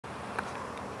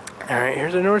Alright,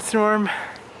 here's a North Storm,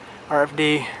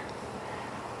 RFD,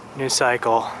 new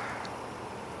cycle.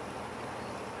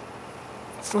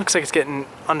 It looks like it's getting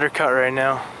undercut right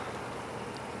now.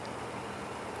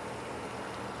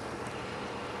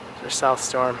 There's our South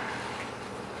Storm.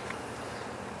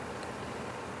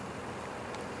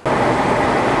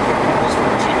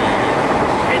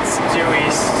 It's due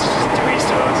east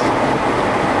of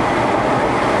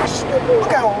us.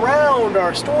 Look how round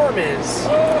our storm is.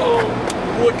 Oh,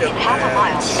 look at In half a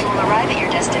mile, you will arrive at your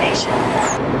destination.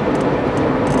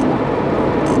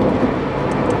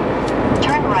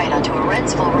 Turn right onto a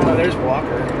Rentsville road. Oh, there's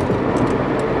Walker.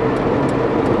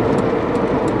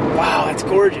 Wow, that's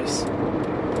gorgeous.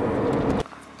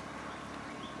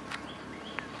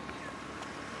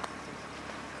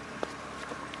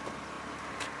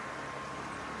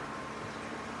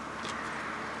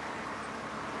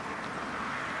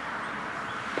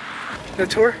 The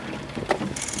tour?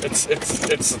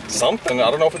 It's something. I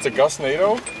don't know if it's a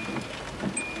gust-nado.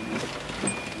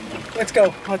 Let's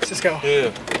go. Let's just go.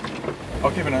 Yeah.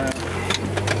 I'll keep an eye out.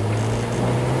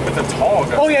 It's a tall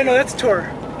gust. Oh yeah, no, that's a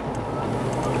tour.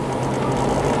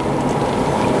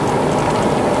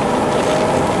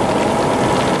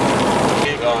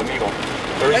 Needle.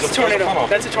 That's a tornado.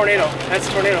 That's a tornado. That's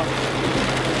a tornado.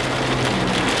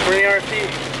 We're in the RFD.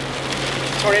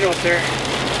 Tornado up there.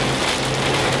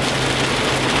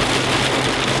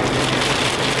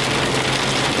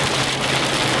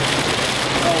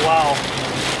 Oh wow.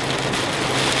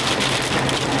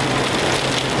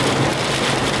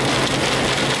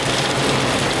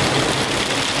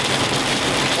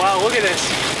 Wow, look at this.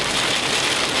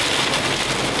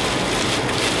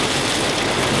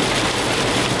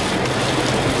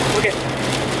 Look at.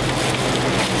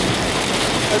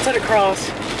 Let's head across.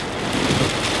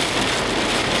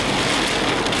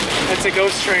 That's a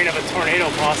ghost train of a tornado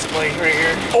possibly right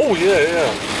here. Oh yeah,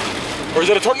 yeah. Or is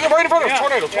it a tornado? Right in front of us. Yeah,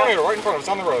 Tornado, yeah. right in front of us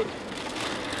on the road.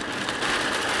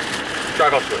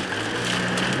 Drive up to it.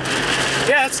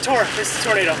 Yeah, it's a tor. It's a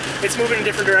tornado. It's moving in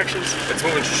different directions. It's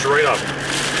moving straight up.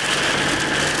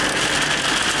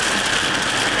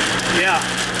 Yeah.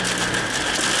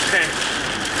 Okay.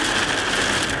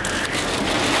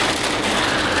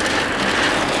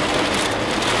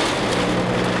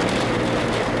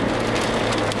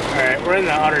 Alright, we're in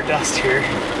the outer dust here.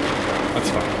 That's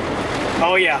fine.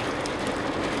 Oh yeah.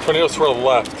 Tornado's to our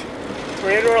left.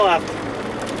 Tornado to our left.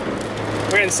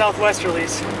 We're in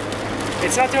southwesterlies.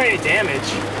 It's not doing any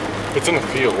damage. It's in the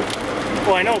field.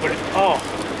 Well, I know, but oh.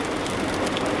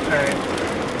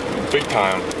 Alright. Big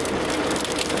time.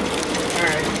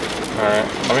 Alright. Alright.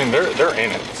 I mean, they're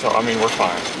in it, so I mean, we're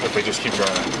fine if we just keep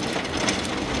driving.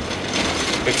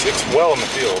 It's well in the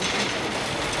field.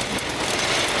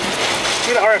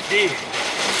 Look at the RFD.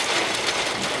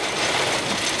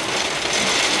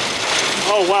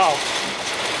 Oh wow.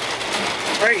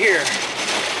 Right here.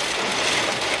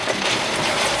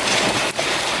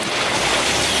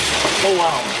 Oh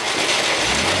wow.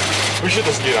 We should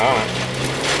just get on it.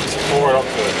 Just pour it up to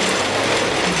it.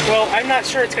 Well, I'm not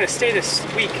sure it's gonna stay this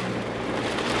week.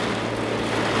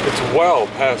 It's well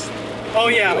past. Oh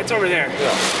yeah, it's over there.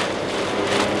 Yeah.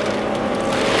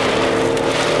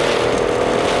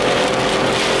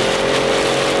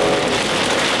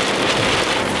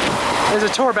 There's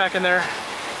a tour back in there.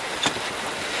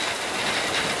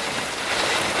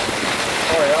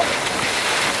 Oh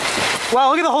yeah. Wow,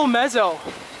 look at the whole mezzo.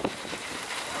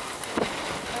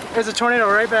 There's a tornado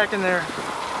right back in there.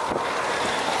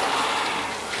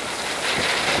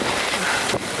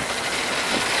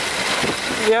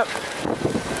 Yep.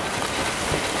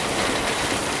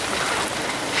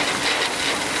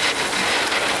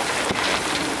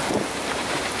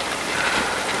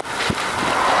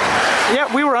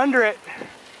 Yep, we were under it.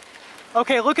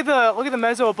 Okay, look at the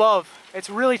mezzo above. It's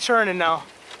really churning now.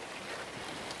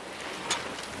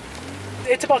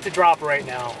 It's about to drop right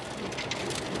now.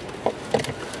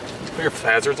 Put your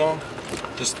hazards on,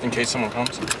 just in case someone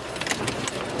comes.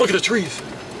 Look at the trees.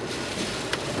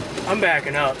 I'm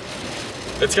backing up.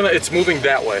 It's moving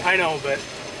that way. I know, but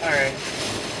all right.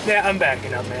 Yeah, I'm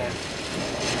backing up, man.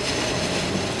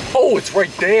 Oh, it's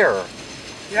right there.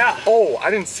 Yeah. Oh, I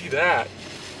didn't see that.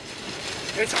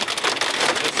 It's.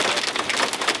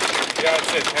 Yeah,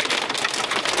 that's it.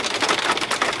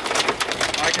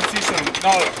 I can see some.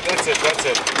 No, that's it. That's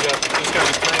it. Yeah, just gotta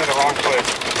be turning in the wrong place.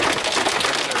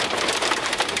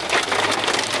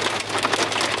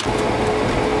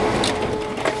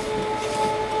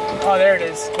 Oh, there it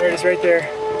is. There it is, right there.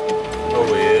 Oh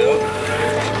yeah.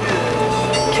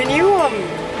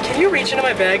 Can you reach into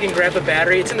my bag and grab the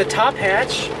battery? It's in the top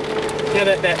hatch. You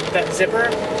know that zipper?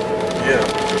 Yeah.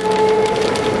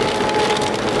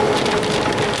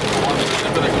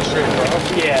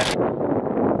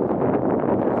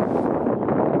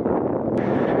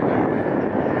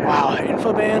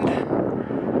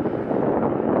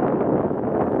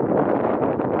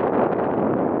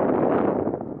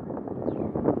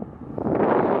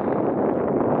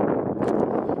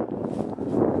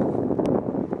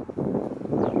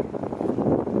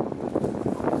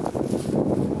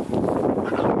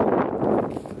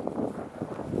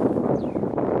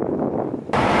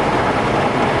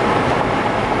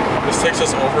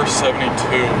 says over 72.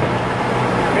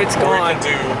 It's Or we gone. can do...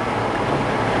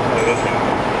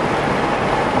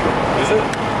 Is it?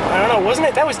 I don't know, wasn't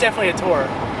it? That was definitely a tour.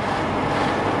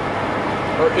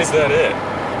 Or is that it?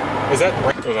 Is that...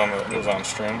 It was on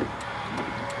stream.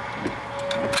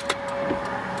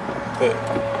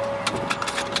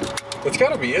 That's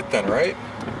gotta be it then, right?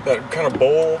 That kind of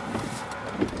bowl.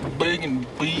 Big and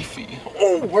beefy.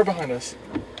 Oh, we're behind us.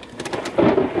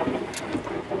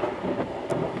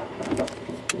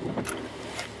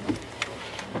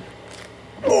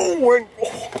 Oh, we're...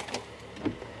 Oh.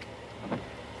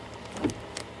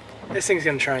 This thing's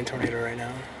gonna try and tornado right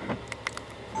now.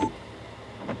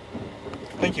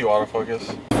 Thank you,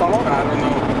 autofocus. Funnel? I don't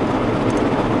know.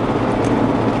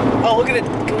 Oh, look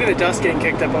at the dust getting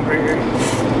kicked up over here.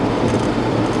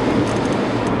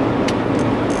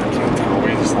 I can't tell.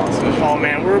 We just lost vision. Oh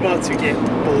man, we're about to get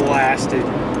blasted.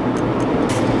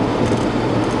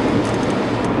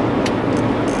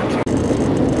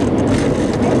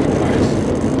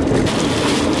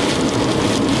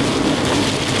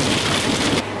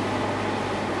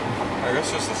 I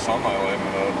guess just the sunlight lighting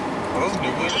it up. Are those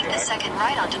nuclear Take the gas? second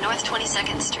right onto North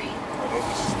 22nd Street. Are those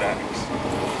just stacks?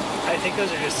 I think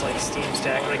those are just like steam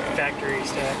stack, like factory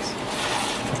stacks.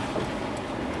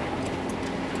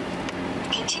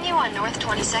 Continue on North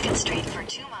 22nd Street for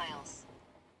 2 miles.